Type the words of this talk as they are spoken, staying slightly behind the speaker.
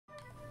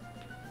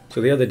So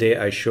the other day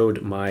I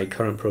showed my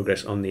current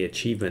progress on the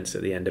achievements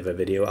at the end of a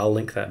video. I'll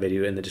link that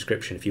video in the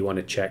description if you want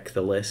to check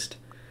the list.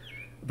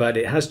 But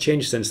it has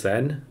changed since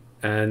then,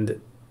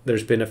 and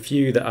there's been a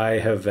few that I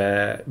have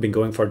been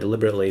going for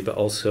deliberately but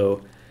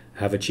also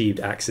have achieved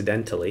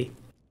accidentally.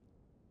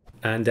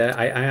 And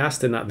I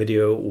asked in that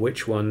video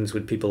which ones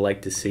would people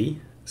like to see.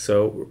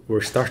 So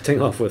we're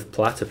starting off with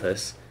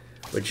Platypus,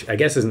 which I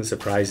guess isn't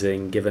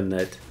surprising given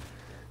that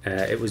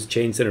it was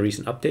changed in a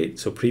recent update.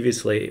 So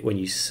previously, when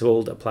you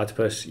sold a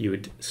platypus, you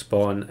would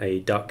spawn a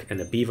duck and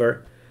a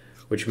beaver,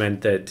 which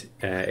meant that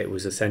it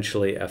was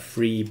essentially a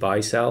free buy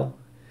sell.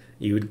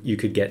 You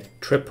could get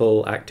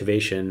triple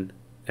activation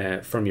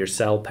from your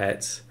sell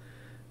pets,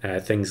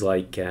 things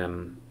like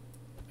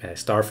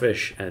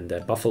starfish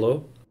and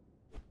buffalo.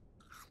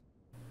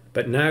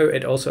 But now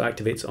it also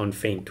activates on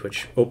faint,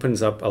 which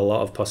opens up a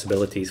lot of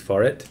possibilities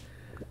for it.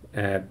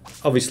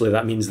 Obviously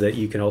that means that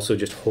you can also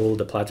just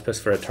hold a platypus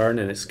for a turn,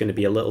 and it's going to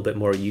be a little bit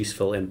more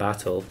useful in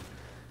battle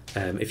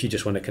if you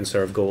just want to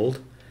conserve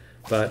gold.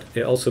 But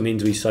it also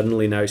means we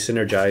suddenly now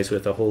synergize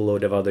with a whole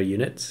load of other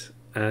units,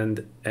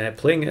 and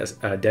playing as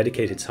a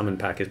dedicated summon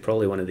pack is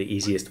probably one of the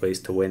easiest ways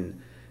to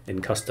win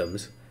in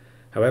customs.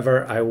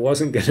 However, I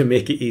wasn't going to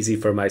make it easy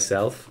for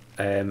myself.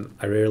 I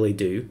rarely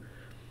do.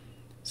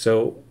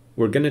 So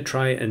we're going to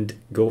try and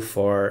go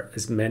for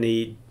as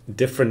many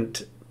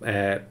different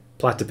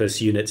platypus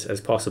units as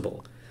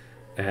possible.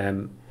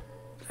 And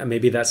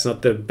maybe that's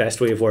not the best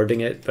way of wording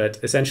it, but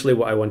essentially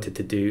what I wanted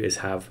to do is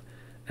have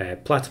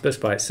platypus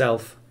by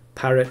itself,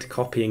 parrot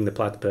copying the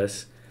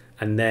platypus,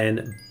 and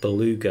then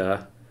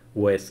beluga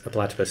with a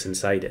platypus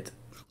inside it.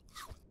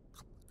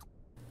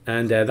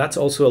 And that's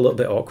also a little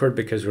bit awkward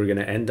because we're going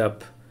to end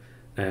up,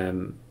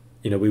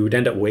 we would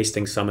end up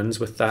wasting summons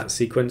with that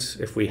sequence.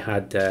 If we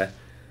had,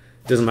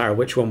 doesn't matter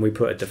which one we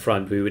put at the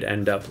front, we would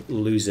end up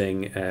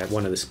losing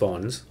one of the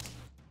spawns.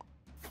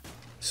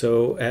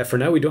 So for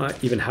now we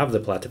don't even have the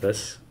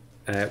platypus.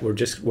 We're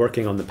just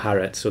working on the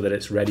parrot so that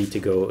it's ready to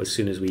go as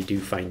soon as we do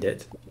find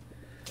it.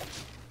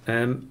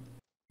 And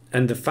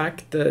the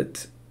fact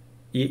that,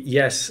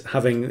 yes,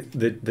 having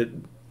the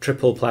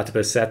triple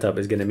platypus setup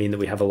is going to mean that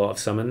we have a lot of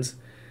summons.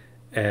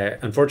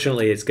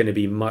 Unfortunately, it's going to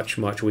be much,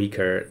 much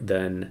weaker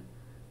than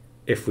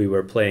if we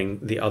were playing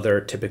the other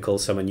typical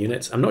summon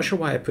units. I'm not sure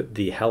why I put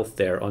the health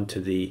there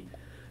onto the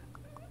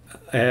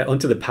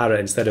parrot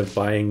instead of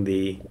buying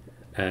the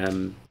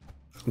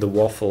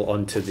waffle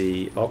onto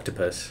the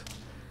octopus.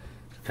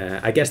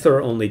 I guess there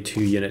are only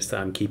 2 units that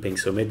I'm keeping,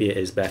 so maybe it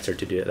is better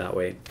to do it that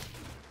way.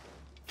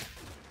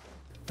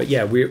 But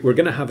yeah, we're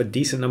going to have a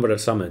decent number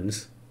of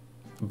summons,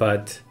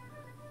 but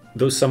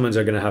those summons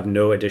are going to have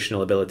no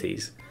additional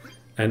abilities.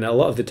 And a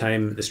lot of the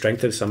time, the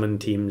strength of summon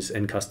teams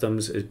in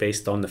customs is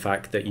based on the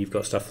fact that you've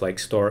got stuff like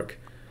Stork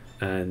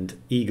and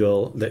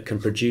Eagle that can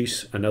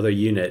produce another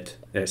unit,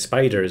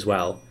 Spider as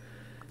well,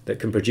 that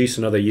can produce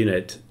another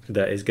unit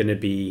that is going to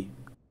be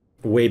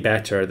way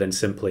better than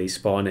simply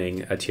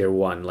spawning a tier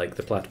 1 like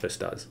the platypus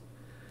does.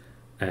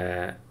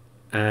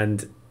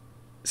 And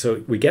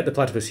so we get the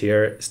platypus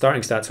here.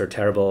 Starting stats are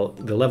terrible.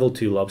 The level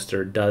 2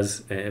 lobster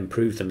does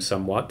improve them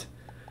somewhat.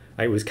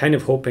 I was kind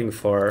of hoping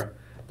for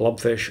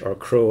blobfish or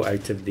crow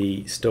out of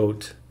the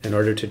stoat in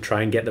order to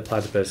try and get the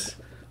platypus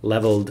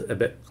leveled a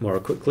bit more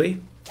quickly.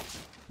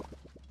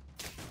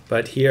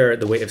 But here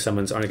the weight of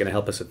summons aren't going to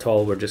help us at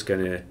all. We're just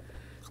going to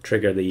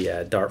trigger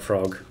the dart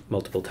frog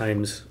multiple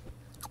times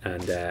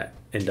and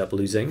end up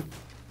losing.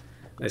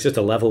 It's just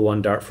a level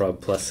 1 dart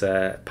frog plus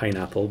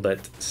pineapple,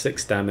 but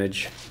 6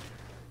 damage.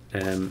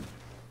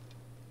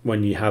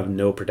 When you have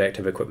no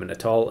protective equipment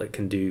at all, it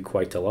can do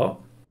quite a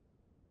lot.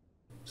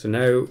 So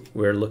now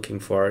we're looking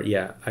for,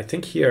 I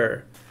think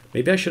here,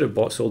 maybe I should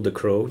have sold the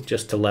crow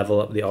just to level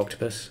up the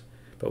octopus,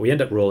 but we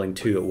end up rolling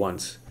 2 at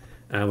once,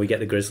 and we get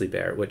the grizzly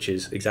bear, which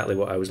is exactly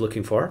what I was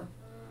looking for.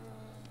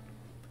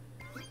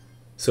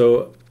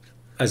 So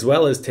as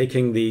well as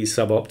taking the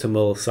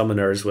suboptimal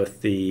summoners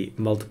with the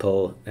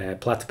multiple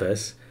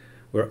platypus,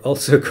 we're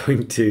also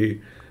going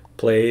to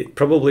play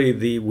probably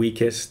the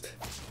weakest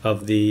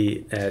of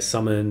the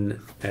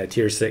summon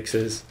tier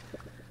 6s.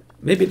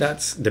 Maybe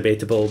that's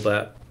debatable,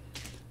 but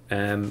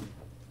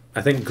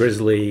I think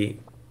Grizzly,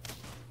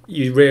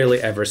 you rarely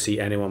ever see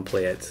anyone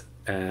play it.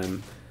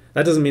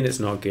 That doesn't mean it's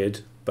not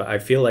good, but I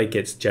feel like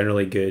it's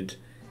generally good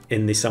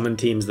in the summon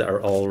teams that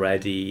are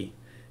already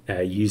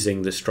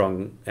using the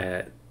strong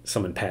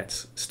summon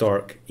pets,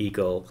 Stork,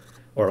 Eagle,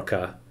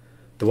 Orca,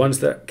 the ones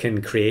that can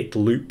create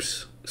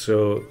loops,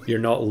 so you're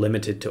not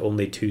limited to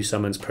only 2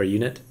 summons per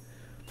unit.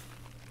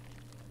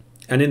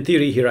 And in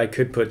theory here I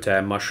could put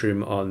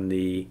Mushroom on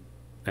the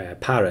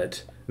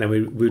parrot, then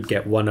we would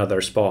get 1 other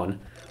spawn,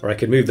 or I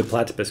could move the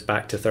platypus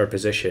back to 3rd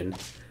position,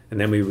 and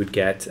then we would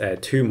get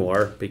 2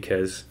 more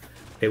because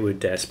it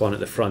would spawn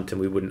at the front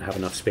and we wouldn't have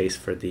enough space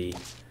for the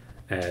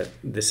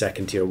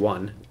 2nd tier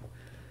 1.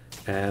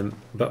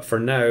 But for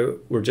now,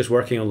 we're just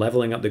working on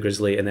leveling up the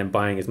grizzly and then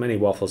buying as many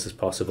waffles as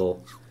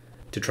possible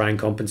to try and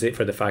compensate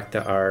for the fact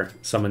that our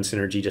summon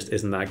synergy just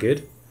isn't that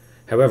good.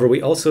 However,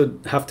 we also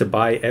have to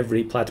buy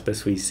every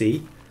platypus we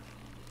see.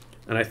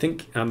 And I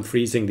think I'm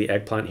freezing the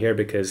eggplant here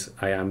because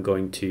I am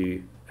going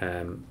to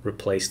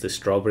replace the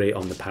strawberry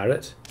on the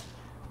parrot,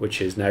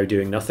 which is now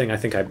doing nothing. I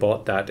think I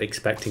bought that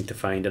expecting to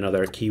find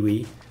another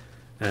kiwi,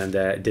 and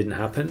it didn't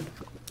happen.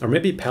 Or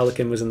maybe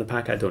pelican was in the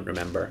pack, I don't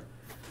remember.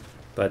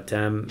 But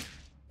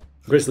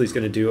Grizzly's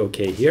going to do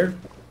okay here,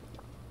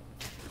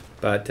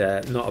 but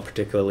not a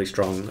particularly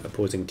strong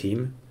opposing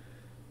team.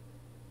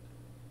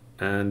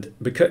 And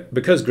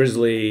because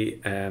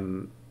Grizzly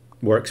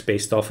works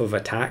based off of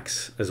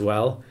attacks as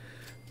well,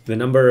 the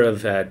number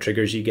of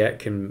triggers you get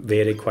can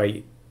vary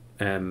quite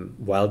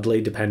wildly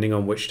depending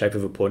on which type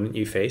of opponent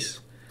you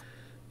face.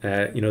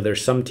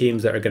 There's some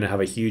teams that are going to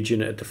have a huge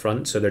unit at the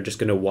front, so they're just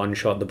going to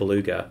one-shot the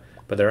beluga,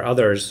 but there are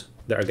others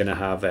that are going to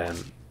have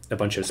a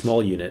bunch of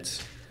small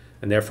units,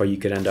 and therefore you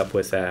could end up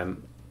with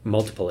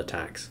multiple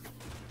attacks.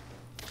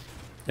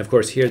 Of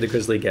course, here the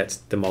Grizzly gets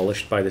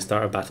demolished by the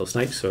start of Battle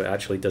Snipe, so it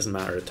actually doesn't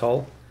matter at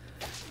all.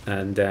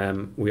 And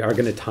we are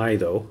going to tie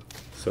though,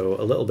 so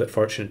a little bit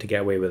fortunate to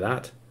get away with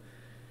that.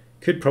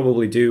 Could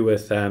probably do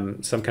with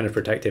some kind of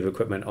protective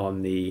equipment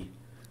on the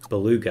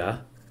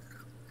beluga.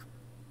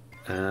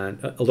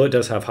 And although it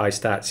does have high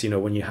stats,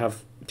 when you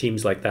have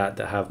teams like that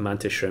have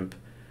mantis shrimp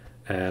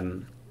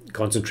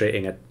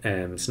concentrating at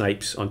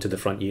snipes onto the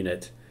front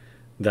unit,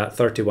 that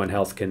 31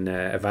 health can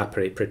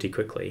evaporate pretty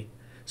quickly.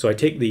 So I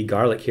take the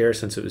garlic here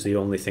since it was the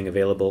only thing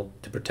available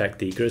to protect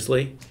the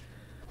Grizzly.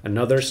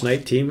 Another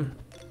snipe team,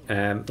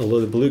 although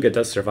the beluga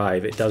does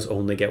survive, it does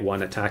only get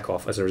one attack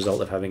off as a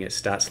result of having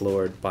its stats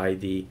lowered by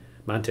the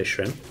mantis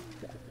shrimp.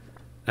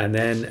 And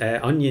then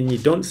onion, you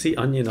don't see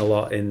onion a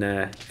lot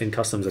in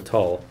customs at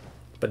all,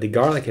 but the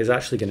garlic is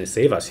actually going to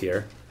save us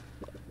here.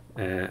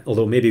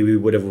 Although maybe we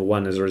would have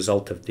won as a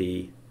result of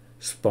the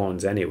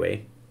spawns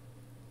anyway.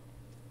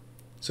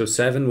 So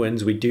 7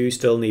 wins. We do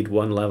still need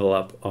 1 level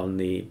up on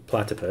the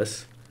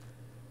platypus.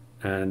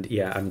 And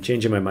yeah, I'm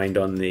changing my mind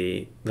on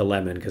the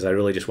lemon because I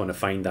really just want to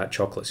find that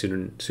chocolate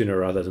sooner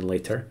rather than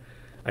later.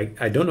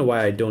 I don't know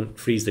why I don't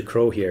freeze the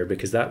crow here,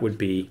 because that would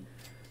be,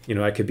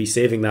 I could be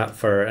saving that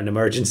for an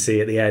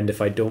emergency at the end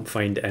if I don't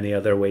find any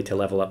other way to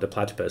level up the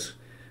platypus.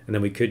 And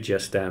then we could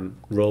just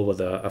roll with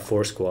a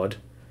 4 squad.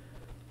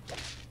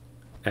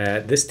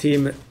 This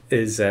team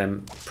is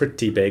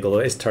pretty big, although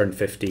it's turn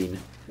 15.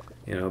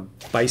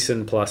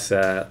 Bison plus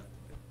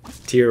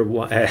tier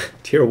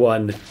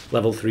 1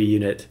 level 3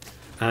 unit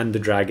and the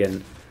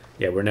dragon.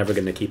 Yeah, we're never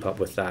going to keep up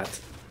with that.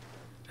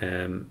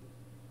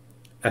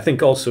 I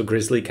think also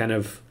Grizzly kind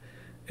of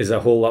is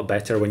a whole lot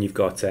better when you've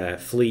got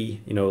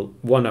flea,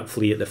 1-up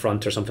flea at the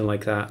front or something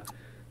like that,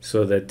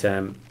 so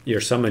that your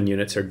summon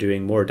units are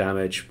doing more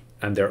damage,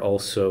 and they're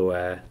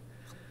also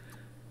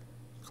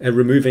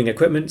removing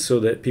equipment so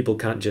that people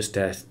can't just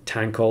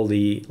tank all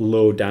the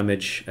low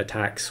damage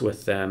attacks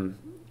with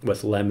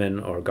lemon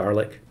or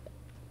garlic.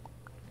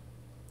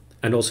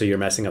 And also you're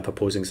messing up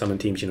opposing summon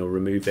teams,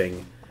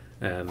 removing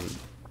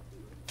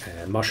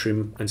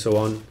mushroom and so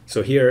on.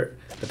 So here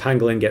the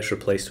pangolin gets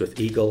replaced with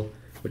eagle,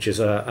 which is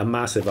a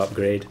massive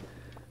upgrade.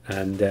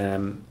 And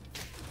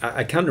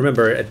I can't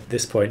remember at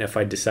this point if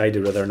I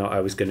decided whether or not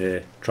I was going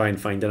to try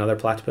and find another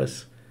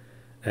platypus.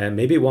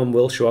 Maybe one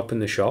will show up in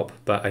the shop,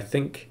 but I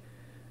think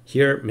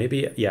here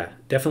maybe, yeah,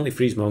 definitely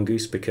freeze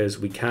mongoose, because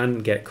we can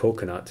get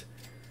coconut,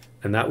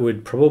 and that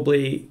would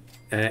probably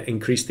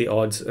increase the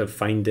odds of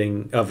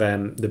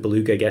the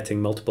beluga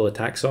getting multiple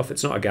attacks off.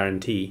 It's not a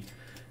guarantee,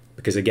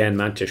 because again,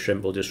 mantis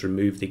shrimp will just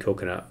remove the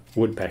coconut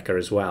woodpecker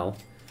as well.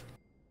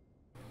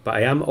 But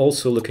I am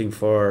also looking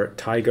for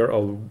tiger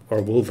or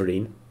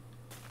wolverine,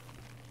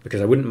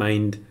 because I wouldn't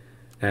mind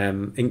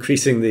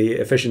increasing the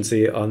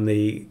efficiency on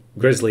the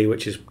grizzly,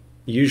 which is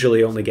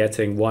usually only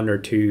getting 1 or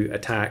 2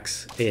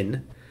 attacks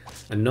in.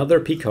 Another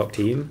peacock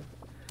team.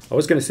 I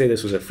was going to say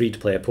this was a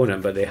free-to-play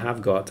opponent, but they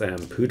have got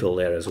poodle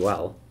there as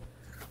well.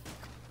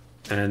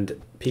 And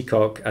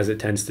peacock, as it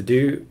tends to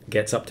do,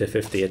 gets up to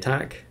 50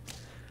 attack.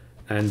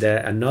 And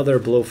another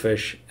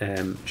blowfish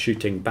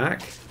shooting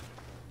back.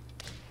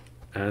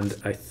 And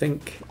I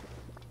think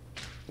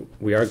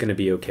we are going to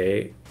be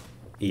okay.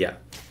 Yeah.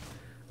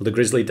 Well, the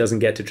grizzly doesn't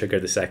get to trigger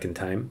the second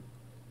time.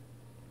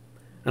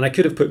 And I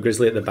could have put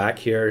grizzly at the back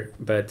here,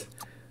 but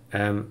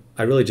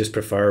I really just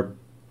prefer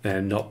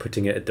not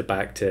putting it at the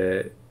back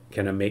to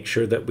kind of make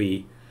sure that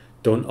we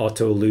don't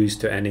auto lose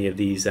to any of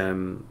these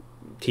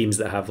teams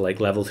that have like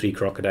level 3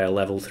 crocodile,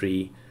 level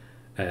 3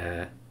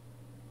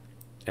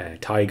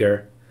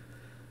 tiger.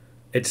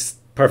 It's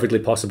perfectly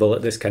possible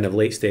at this kind of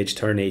late stage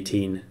turn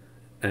 18.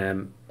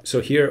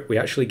 So here we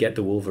actually get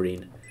the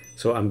wolverine.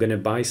 So I'm going to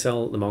buy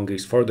sell the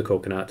mongoose for the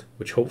coconut,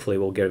 which hopefully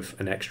will give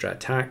an extra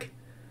attack.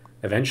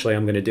 Eventually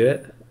I'm going to do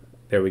it.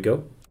 There we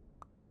go.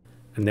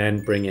 And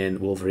then bring in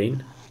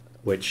wolverine,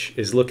 which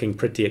is looking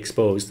pretty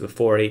exposed, the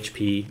 4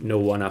 HP, no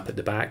 1-up at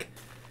the back.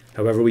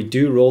 However, we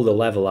do roll the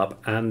level up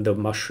and the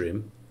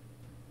mushroom.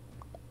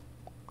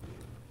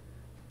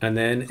 And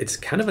then it's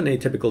kind of an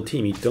atypical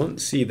team. You don't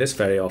see this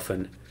very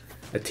often.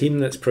 A team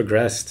that's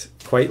progressed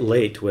quite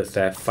late with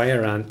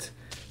fire ant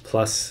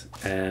plus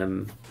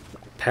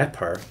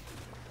pepper.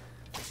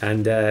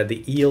 And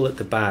the eel at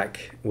the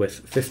back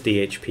with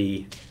 50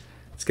 HP,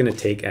 it's going to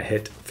take a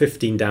hit,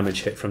 15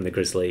 damage hit from the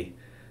grizzly,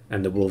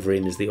 and the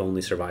wolverine is the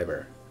only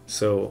survivor.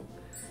 So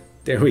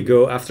there we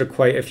go, after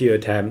quite a few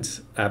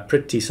attempts, a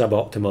pretty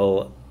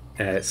suboptimal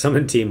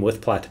summon team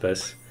with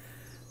Platypus,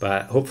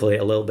 but hopefully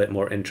a little bit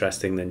more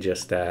interesting than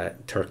just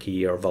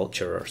turkey or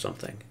vulture or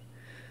something.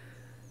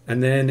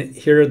 And then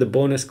here are the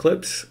bonus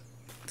clips.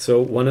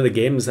 So one of the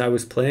games I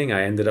was playing,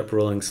 I ended up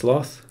rolling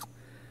sloth.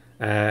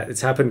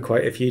 It's happened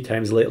quite a few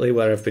times lately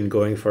where I've been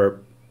going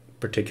for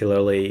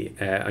particularly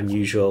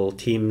unusual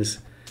teams,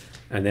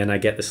 and then I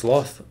get the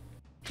sloth.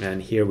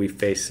 And here we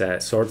face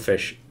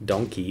swordfish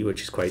donkey,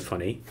 which is quite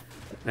funny,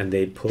 and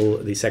they pull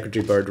the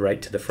secretary bird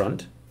right to the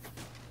front.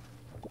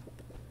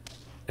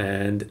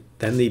 And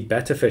then the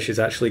betta fish is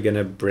actually going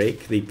to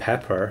break the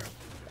pepper,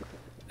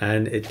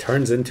 and it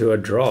turns into a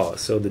draw.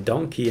 So the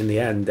donkey in the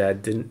end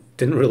didn't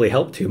really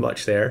help too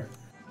much there.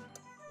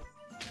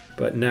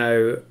 But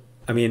now,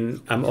 I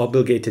mean, I'm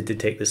obligated to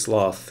take the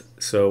sloth,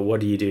 so what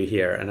do you do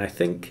here? And I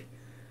think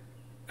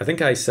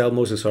I sell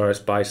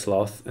Mosasaurus, buy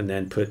sloth, and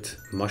then put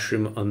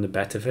mushroom on the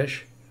betta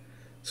fish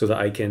so that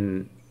I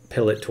can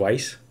pill it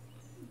twice.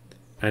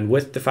 And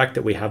with the fact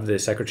that we have the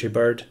secretary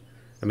bird,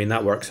 I mean,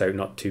 that works out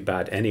not too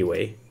bad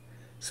anyway.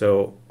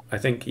 So I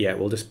think, yeah,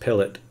 we'll just pill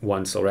it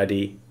once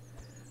already.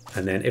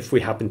 And then if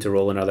we happen to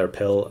roll another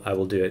pill, I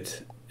will do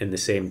it in the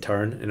same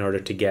turn in order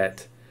to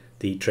get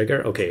the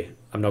trigger. Okay,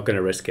 I'm not going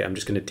to risk it. I'm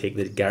just going to take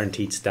the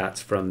guaranteed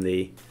stats from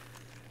the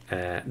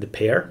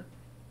pair.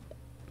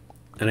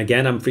 And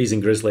again, I'm freezing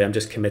grizzly. I'm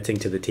just committing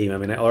to the team. I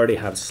mean, I already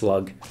have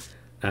slug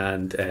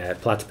and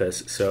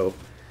platypus, so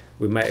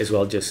we might as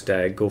well just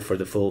go for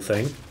the full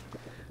thing.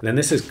 And then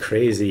this is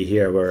crazy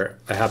here, where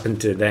I happen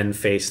to then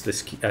face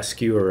a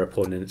skewer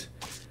opponent.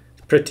 It's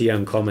pretty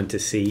uncommon to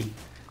see.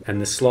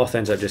 And the sloth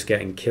ends up just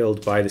getting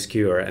killed by the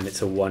skewer, and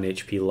it's a 1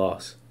 HP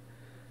loss.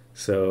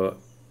 So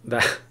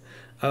that,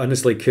 I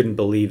honestly couldn't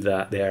believe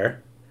that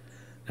there.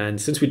 And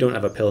since we don't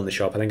have a pill in the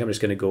shop, I think I'm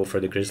just going to go for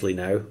the grizzly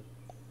now.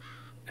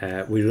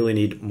 We really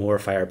need more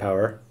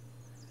firepower.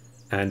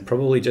 And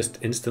probably just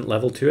instant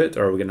level to it,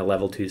 or are we going to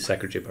level to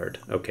secretary bird?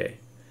 Okay.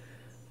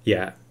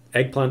 Yeah,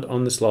 eggplant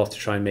on the sloth to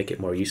try and make it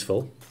more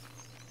useful.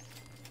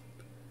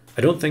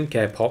 I don't think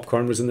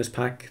popcorn was in this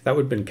pack. That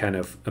would have been kind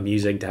of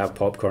amusing to have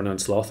popcorn on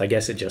sloth. I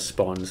guess it just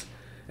spawns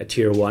a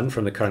tier 1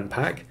 from the current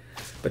pack.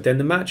 But then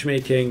the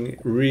matchmaking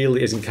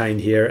really isn't kind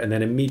here, and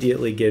then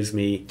immediately gives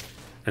me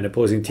an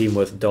opposing team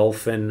with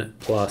dolphin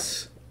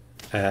plus,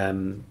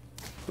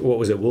 what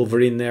was it,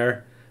 wolverine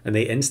there. And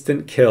they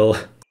instant kill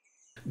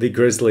the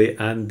grizzly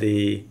and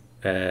the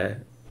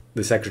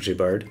secretary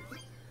bird.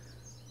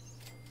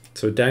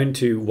 So down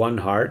to 1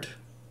 heart.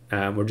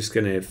 We're just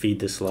going to feed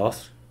the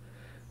sloth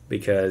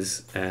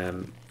because,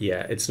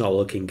 yeah, it's not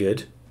looking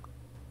good.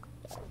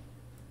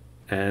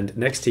 And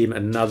next team,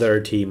 another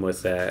team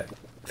with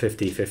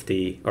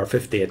 50-50 or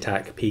 50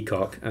 attack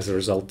peacock as a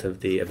result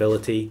of the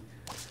ability.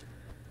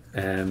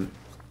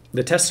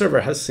 The test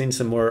server has seen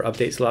some more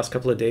updates the last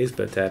couple of days,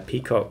 but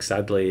peacock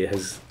sadly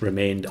has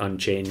remained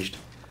unchanged.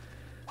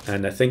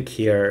 And I think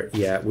here,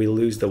 yeah, we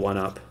lose the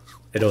 1-up.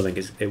 I don't think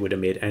it would have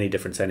made any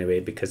difference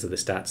anyway because of the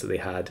stats that they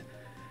had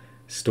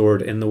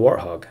stored in the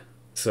warthog.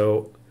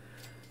 So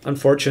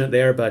unfortunate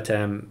there, but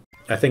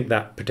I think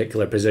that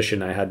particular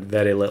position I had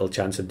very little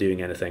chance of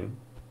doing anything.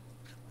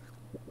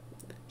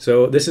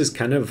 So this is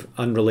kind of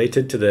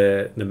unrelated to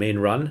the main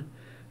run.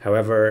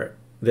 However,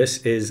 this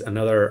is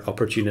another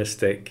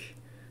opportunistic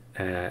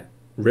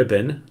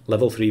ribbon,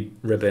 level 3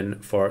 ribbon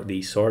for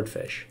the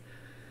swordfish.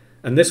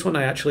 And this one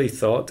I actually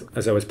thought,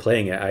 as I was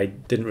playing it, I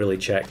didn't really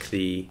check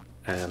the...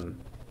 in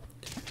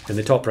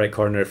the top right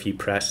corner, if you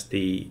press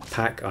the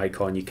pack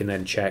icon, you can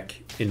then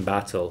check in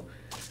battle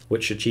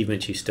which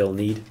achievements you still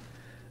need.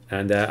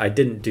 And I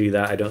didn't do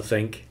that, I don't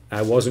think.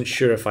 I wasn't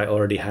sure if I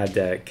already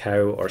had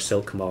cow or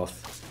silk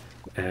moth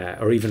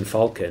or even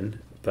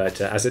falcon,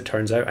 but as it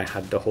turns out, I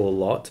had the whole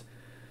lot.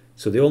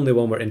 So the only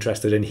one we're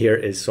interested in here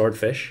is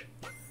swordfish.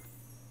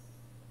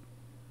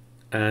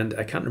 And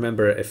I can't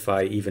remember if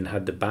I even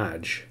had the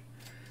badge.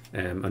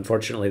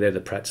 Unfortunately, there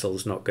the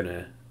pretzel's not going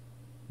to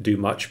do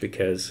much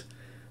because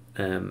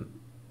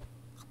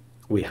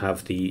we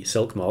have the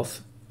silk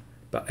moth,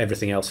 but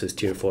everything else is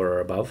tier 4 or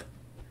above.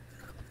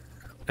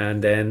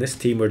 And then this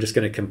team, we're just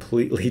going to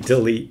completely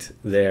delete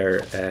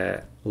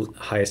their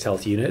highest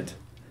health unit.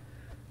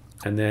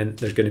 And then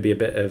there's going to be a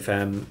bit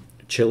of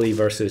chili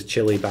versus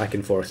chili back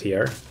and forth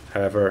here.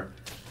 However,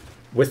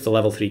 with the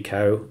level 3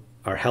 cow,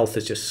 our health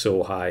is just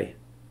so high.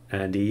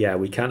 And yeah,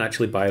 we can't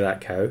actually buy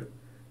that cow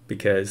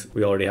because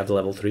we already have the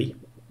level 3.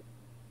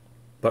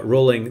 But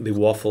rolling the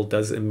waffle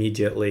does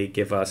immediately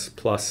give us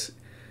plus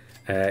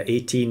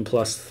 18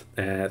 plus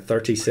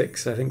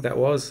 36, I think that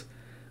was,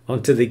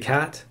 onto the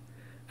cat.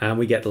 And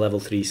we get the level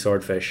 3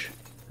 swordfish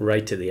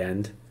right at the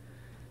end.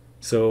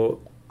 So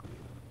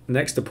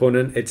next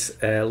opponent, it's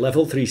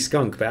level 3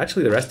 skunk, but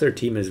actually the rest of their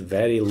team is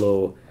very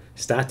low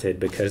statted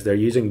because they're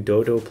using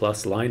dodo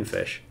plus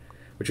lionfish,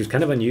 which was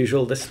kind of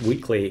unusual. This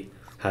weekly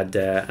had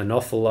an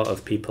awful lot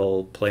of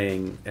people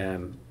playing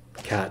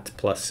cat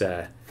plus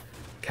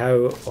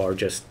cow, or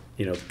just,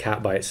 you know,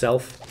 cat by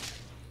itself.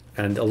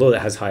 And although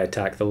it has high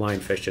attack, the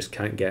lionfish just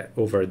can't get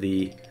over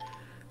the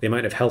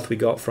amount of health we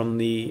got from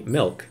the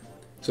milk.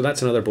 So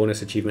that's another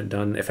bonus achievement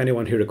done. If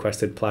anyone who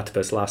requested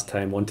Platypus last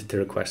time wanted to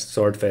request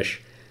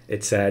swordfish,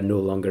 it's no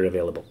longer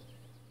available.